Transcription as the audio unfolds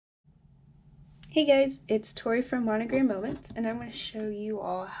Hey guys, it's Tori from Monogram Moments, and I'm going to show you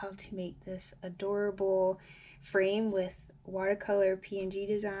all how to make this adorable frame with watercolor PNG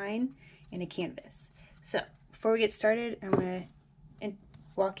design and a canvas. So before we get started, I'm going to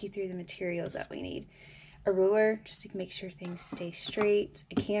walk you through the materials that we need. A ruler, just to make sure things stay straight.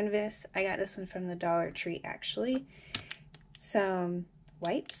 A canvas, I got this one from the Dollar Tree actually. Some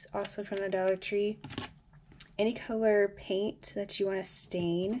wipes, also from the Dollar Tree. Any color paint that you want to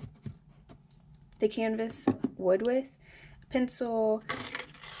stain the canvas wood with, a pencil,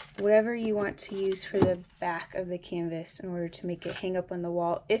 whatever you want to use for the back of the canvas in order to make it hang up on the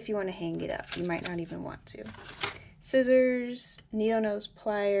wall. If you want to hang it up, you might not even want to. Scissors, needle nose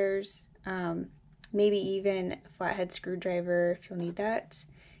pliers, maybe even a flathead screwdriver if you'll need that,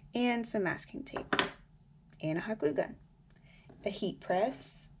 and some masking tape, and a hot glue gun, a heat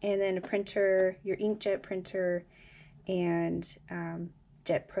press, and then a printer, your inkjet printer, and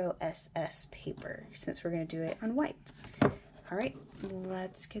Jet Pro SS paper, since we're going to do it on white. Alright,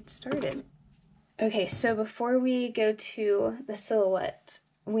 let's get started. Okay, so before we go to the silhouette,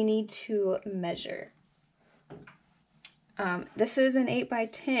 we need to measure. This is an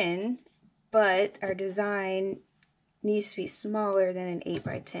 8x10, but our design needs to be smaller than an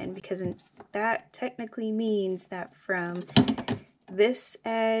 8x10 because that technically means that from this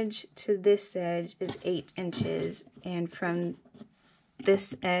edge to this edge is 8 inches, and from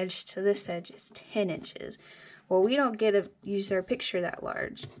this edge to this edge is 10 inches. Well, we don't get to use our picture that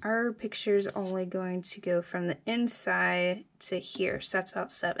large. Our picture is only going to go from the inside to here, so that's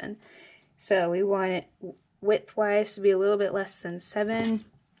about 7. So we want it width-wise to be a little bit less than 7.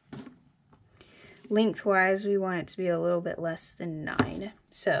 Length-wise, we want it to be a little bit less than 9.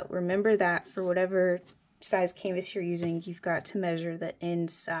 So remember that for whatever size canvas you're using, you've got to measure the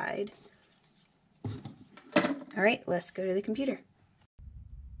inside. Alright, let's go to the computer.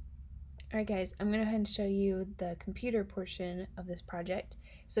 Alright guys, I'm going to go ahead and show you the computer portion of this project.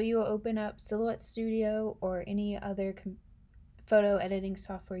 So you will open up Silhouette Studio or any other photo editing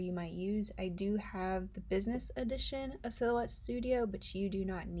software you might use. I do have the business edition of Silhouette Studio, but you do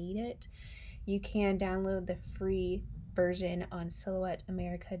not need it. You can download the free version on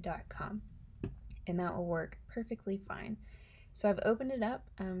silhouetteamerica.com, and that will work perfectly fine. So I've opened it up.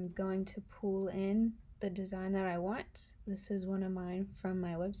 I'm going to pull in the design that I want. This is one of mine from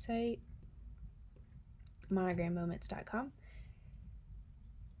my website, monogrammoments.com.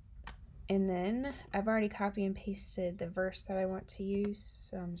 And then I've already copy and pasted the verse that I want to use,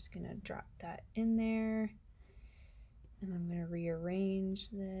 so I'm just going to drop that in there. And I'm going to rearrange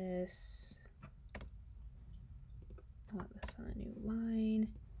this. I want this on a new line.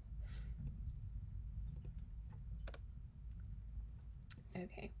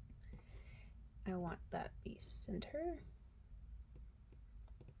 Okay. I want that be center.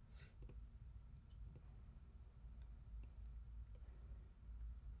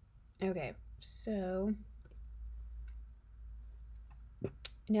 Okay, so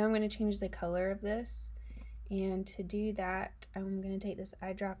now I'm going to change the color of this, and to do that I'm going to take this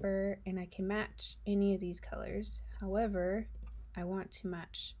eyedropper and I can match any of these colors. However, I want to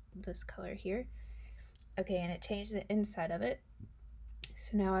match this color here. Okay, and it changed the inside of it.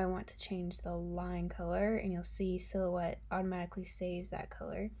 So now I want to change the line color, and you'll see Silhouette automatically saves that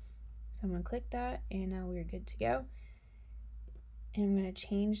color. So I'm going to click that, and now we're good to go. And I'm going to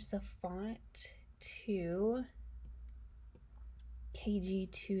change the font to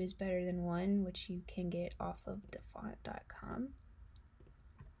KG2 is better than 1, which you can get off of defont.com.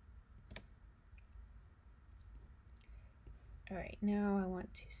 Alright, now I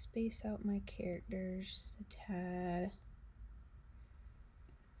want to space out my characters just a tad.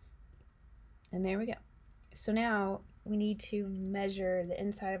 And there we go. So now we need to measure the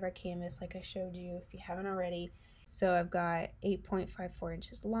inside of our canvas like I showed you if you haven't already. So I've got 8.54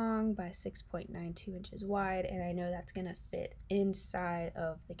 inches long by 6.92 inches wide, and I know that's going to fit inside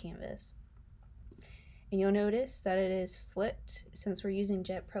of the canvas. And you'll notice that it is flipped. Since we're using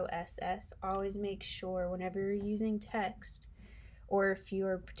Jet Pro SS, always make sure whenever you're using text, or if you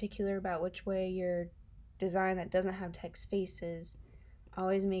are particular about which way your design that doesn't have text faces,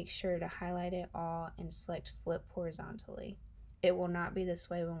 always make sure to highlight it all and select flip horizontally. It will not be this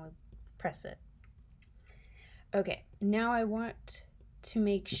way when we press it. Okay, now I want to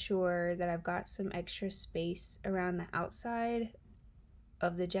make sure that I've got some extra space around the outside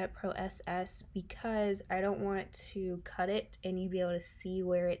of the Jet Pro SS because I don't want to cut it and you be able to see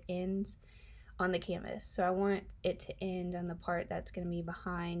where it ends on the canvas. So I want it to end on the part that's going to be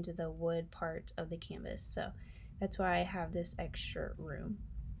behind the wood part of the canvas. So that's why I have this extra room.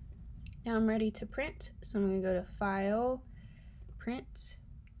 Now I'm ready to print, so I'm going to go to File, Print,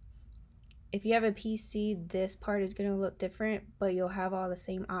 if you have a PC, this part is going to look different, but you'll have all the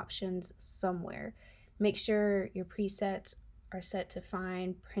same options somewhere. Make sure your presets are set to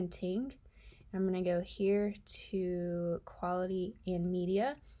fine printing. I'm going to go here to quality and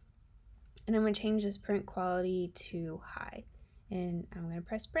media, and I'm going to change this print quality to high, and I'm going to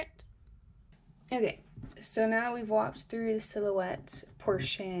press print. Okay, so now we've walked through the silhouette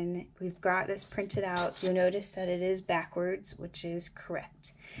portion. We've got this printed out. You'll notice that it is backwards, which is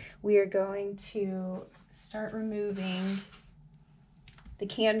correct. We are going to start removing the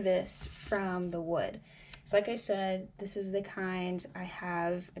canvas from the wood. So like I said, this is the kind I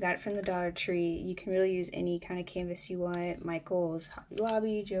have. I got it from the Dollar Tree. You can really use any kind of canvas you want. Michael's, Hobby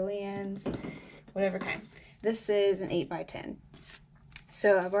Lobby, Joann's, whatever kind. This is an 8x10.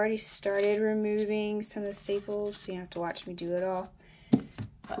 So I've already started removing some of the staples, so you don't have to watch me do it all,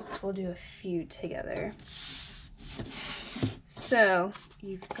 but we'll do a few together. So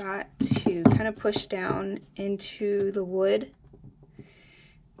you've got to kind of push down into the wood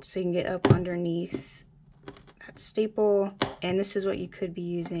so you can get up underneath that staple, and this is what you could be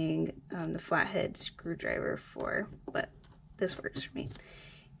using the flathead screwdriver for, but this works for me.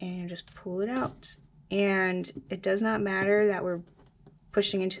 And just pull it out. And it does not matter that we're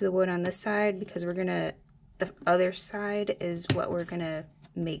pushing into the wood on this side, because we're gonna, the other side is what we're gonna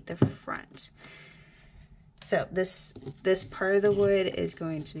make the front. So this part of the wood is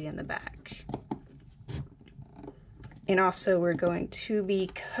going to be in the back. And also we're going to be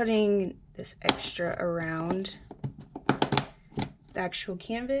cutting this extra around the actual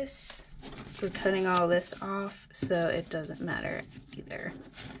canvas. We're cutting all this off, so it doesn't matter either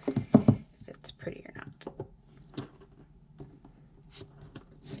if it's pretty or not.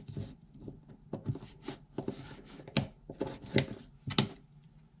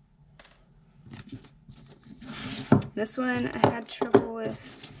 This one I had trouble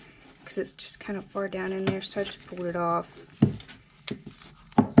with because it's just kind of far down in there, so I just pulled it off.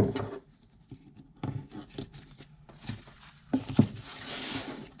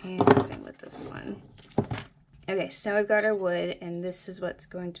 And same with this one. Okay, so now we've got our wood, and this is what's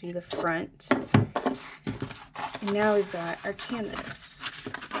going to be the front. And now we've got our canvas.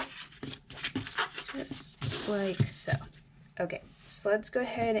 Just like so. Okay. So let's go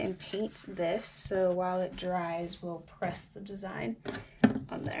ahead and paint this, so while it dries, we'll press the design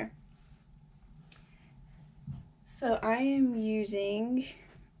on there. So I am using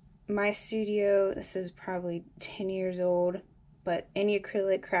my Studio. This is probably 10 years old, but any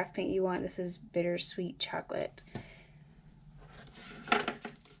acrylic craft paint you want. This is Bittersweet Chocolate.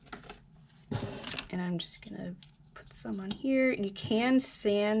 And I'm just gonna put some on here. You can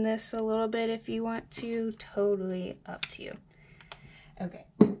sand this a little bit if you want to, totally up to you. Okay,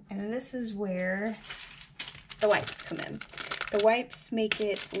 and then this is where the wipes come in. The wipes make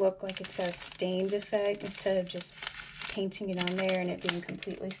it look like it's got a stained effect instead of just painting it on there and it being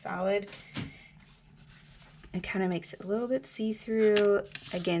completely solid. It kind of makes it a little bit see-through.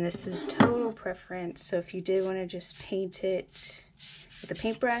 Again, this is total preference, so if you did want to just paint it with a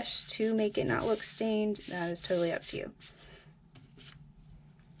paintbrush to make it not look stained, that is totally up to you.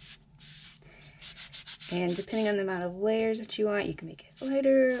 And depending on the amount of layers that you want, you can make it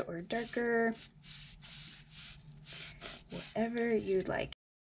lighter or darker, whatever you'd like.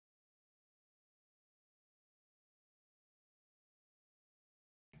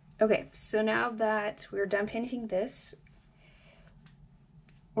 Okay, so now that we're done painting this,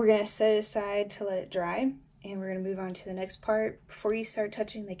 we're gonna set it aside to let it dry, and we're gonna move on to the next part. Before you start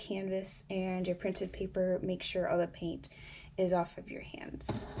touching the canvas and your printed paper, make sure all the paint is off of your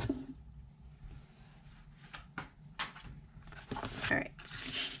hands. All right,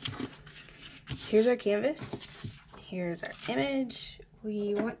 here's our canvas, here's our image.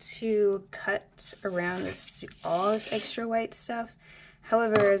 We want to cut around this, all this extra white stuff.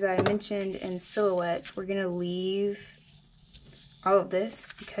 However, as I mentioned in silhouette, we're gonna leave all of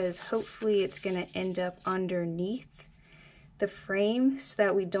this because hopefully it's gonna end up underneath the frame so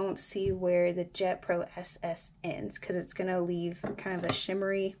that we don't see where the Jet Pro SS ends, because it's gonna leave kind of a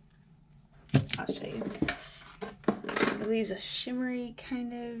shimmery, I'll show you. It leaves a shimmery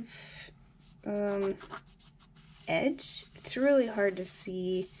kind of edge. It's really hard to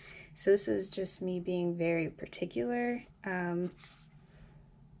see, so this is just me being very particular.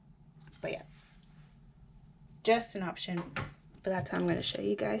 But yeah, just an option, but that's how I'm going to show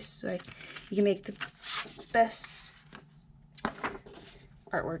you guys so you can make the best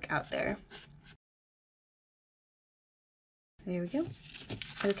artwork out there. There we go.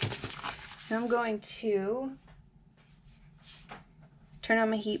 Okay, so I'm going to turn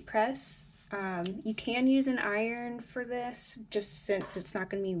on my heat press. You can use an iron for this, just since it's not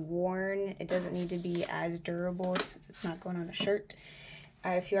going to be worn. It doesn't need to be as durable since it's not going on a shirt.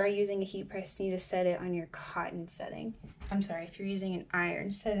 If you are using a heat press, you need to set it on your cotton setting. I'm sorry, if you're using an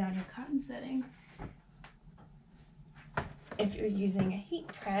iron, set it on your cotton setting. If you're using a heat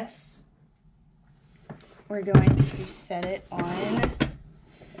press, we're going to set it on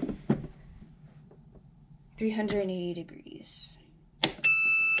 380 degrees.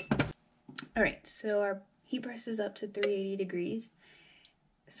 All right, so our heat press is up to 380 degrees.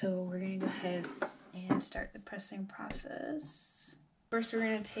 So we're gonna go ahead and start the pressing process. First, we're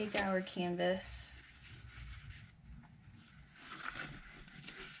gonna take our canvas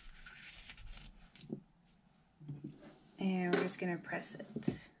and we're just gonna press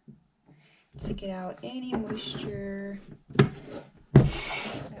it to get out any moisture that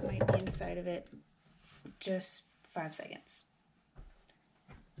might be inside of it. Just 5 seconds.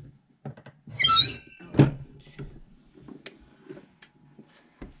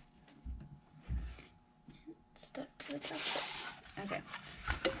 Stuck to the top. Okay,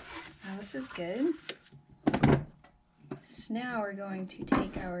 so this is good. So now we're going to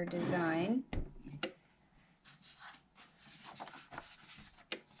take our design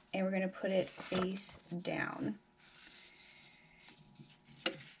and we're going to put it face down.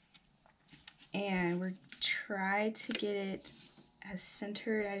 And we're try to get it as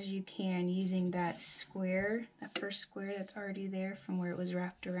centered as you can using that square, that first square that's already there from where it was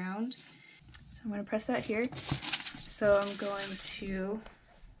wrapped around. So I'm going to press that here. So I'm going to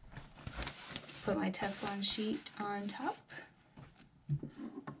put my Teflon sheet on top.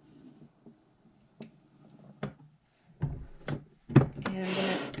 And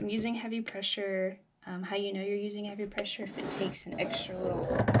I'm using heavy pressure. How you know you're using heavy pressure, if it takes an extra little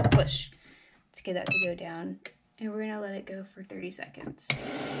push to get that to go down. And we're gonna let it go for 30 seconds.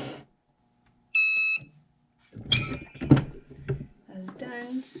 Okay, that's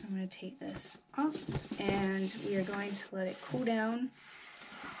done. So I'm gonna take this off and we are going to let it cool down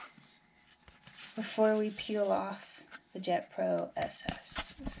before we peel off the Jet Pro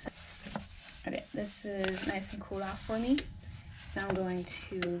SS. Okay, this is nice and cooled off for me. So now I'm going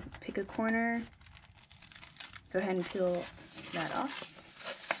to pick a corner, go ahead and peel that off.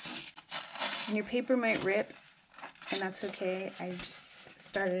 And your paper might rip, and that's okay. I just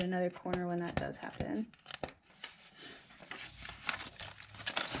started another corner when that does happen.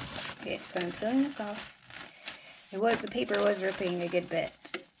 Okay, so I'm peeling this off. The paper was ripping a good bit.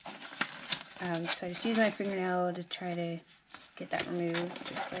 So I just use my fingernail to try to get that removed,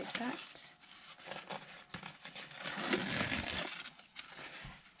 just like that.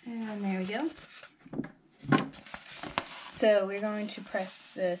 And there we go. So we're going to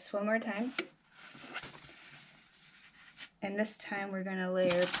press this one more time. And this time we're going to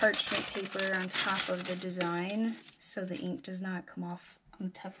layer parchment paper on top of the design so the ink does not come off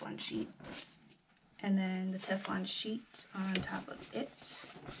on the Teflon sheet. And then the Teflon sheet on top of it.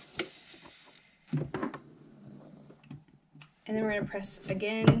 And then we're going to press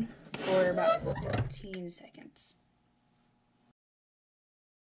again for about 15 seconds.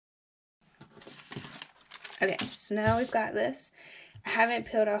 Okay, so now we've got this. I haven't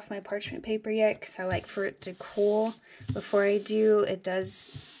peeled off my parchment paper yet because I like for it to cool before I do. It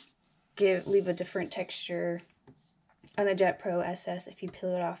does leave a different texture on the Jet Pro SS if you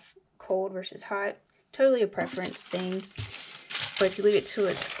peel it off cold versus hot. Totally a preference thing, but if you leave it till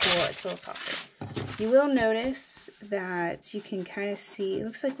it's cool, it's a little softer. You will notice that you can kind of see, it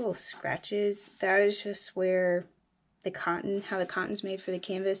looks like little scratches. That is just where the cotton, how the cotton's made for the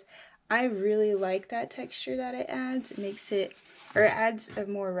canvas. I really like that texture that it adds. It makes it, or it adds a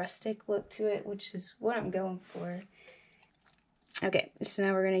more rustic look to it, which is what I'm going for. Okay, so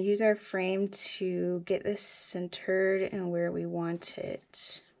now we're going to use our frame to get this centered and where we want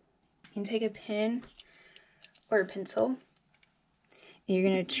it. You can take a pen or a pencil, and you're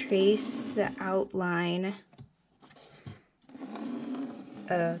going to trace the outline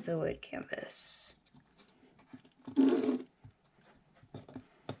of the wood canvas.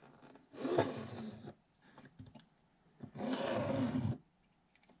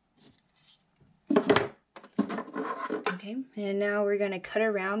 Okay, and now we're going to cut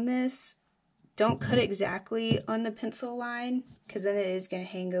around this. Don't cut exactly on the pencil line because then it is going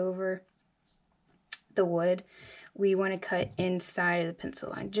to hang over the wood. We want to cut inside of the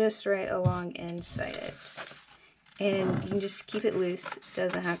pencil line, just right along inside it. And you can just keep it loose. It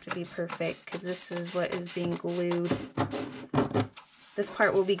doesn't have to be perfect because this is what is being glued. This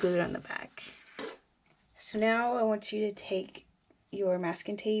part will be glued on the back. So now I want you to take your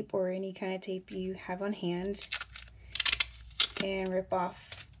masking tape or any kind of tape you have on hand and rip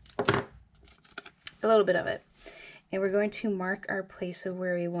off a little bit of it. And we're going to mark our place of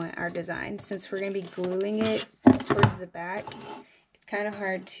where we want our design. Since we're going to be gluing it towards the back, it's kind of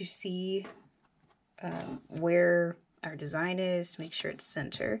hard to see where our design is to make sure it's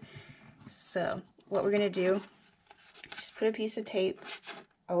center. So what we're going to do, just put a piece of tape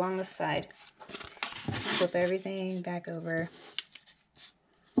along the side, flip everything back over,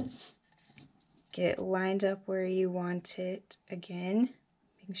 get it lined up where you want it again,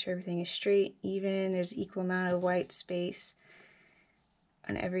 making sure everything is straight, even, there's equal amount of white space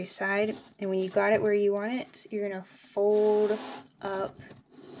on every side. And when you got it where you want it, you're going to fold up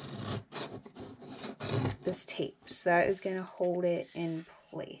this tape. So that is going to hold it in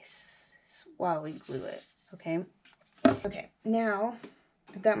place while we glue it, okay? Okay, now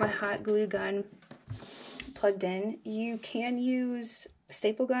I've got my hot glue gun plugged in. You can use a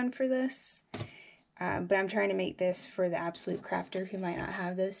staple gun for this, but I'm trying to make this for the absolute crafter who might not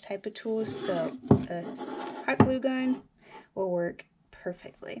have those type of tools, so this hot glue gun will work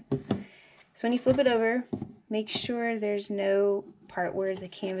perfectly. So when you flip it over, make sure there's no part where the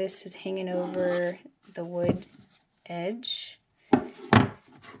canvas is hanging over the wood edge.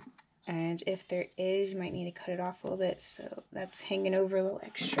 And if there is, you might need to cut it off a little bit, so that's hanging over a little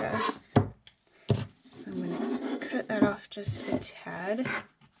extra. So I'm going to cut that off just a tad.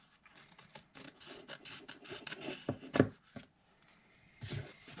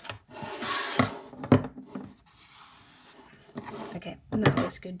 Okay, and that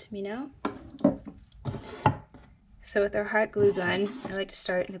looks good to me now. So with our hot glue gun, I like to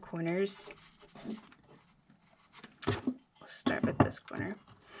start in the corners. We'll start with this corner.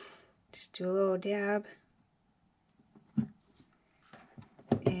 Just do a little dab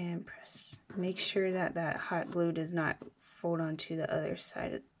and press. Make sure that that hot glue does not fold onto the other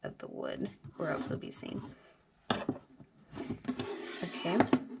side of the wood, or else it'll be seen. Okay.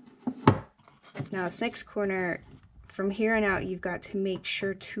 Now this next corner, from here on out, you've got to make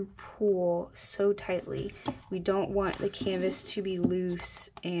sure to pull so tightly. We don't want the canvas to be loose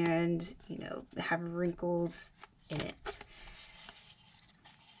and, you know, have wrinkles in it.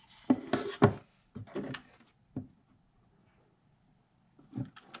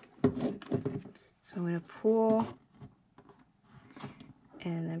 So I'm going to pull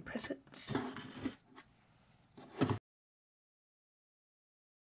and then press it.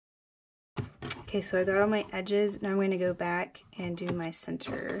 Okay, so I got all my edges. Now I'm going to go back and do my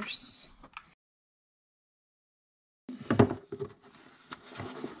centers.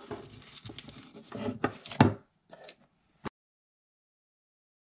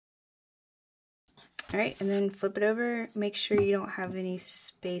 Alright, and then flip it over. Make sure you don't have any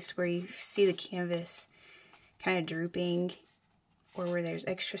space where you see the canvas kind of drooping or where there's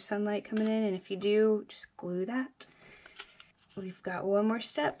extra sunlight coming in. And if you do, just glue that. We've got one more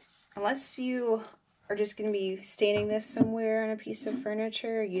step. Unless you are just going to be standing this somewhere on a piece of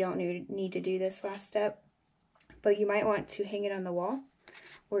furniture, you don't need to do this last step. But you might want to hang it on the wall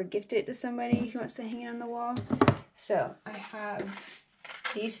or gift it to somebody who wants to hang it on the wall. So I have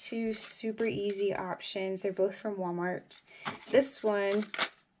these two super easy options. They're both from Walmart. This one,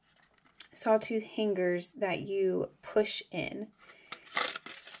 sawtooth hangers that you push in.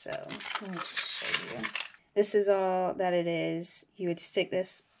 So let me just show you. This is all that it is. You would stick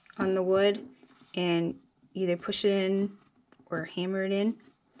this on the wood and either push it in or hammer it in.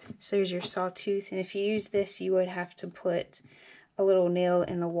 So there's your sawtooth, and if you use this, you would have to put a little nail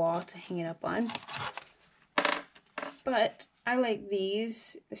in the wall to hang it up on. But I like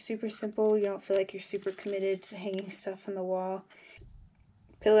these. They're super simple. You don't feel like you're super committed to hanging stuff on the wall.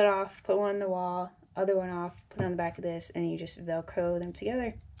 Peel it off, put one on the wall, other one off, put it on the back of this, and you just Velcro them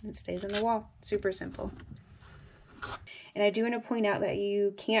together and it stays on the wall. Super simple. And I do want to point out that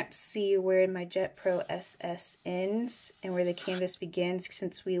you can't see where my Jet Pro SS ends and where the canvas begins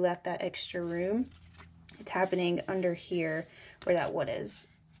since we left that extra room. It's happening under here where that wood is,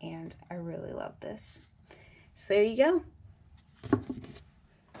 and I really love this. So there you go.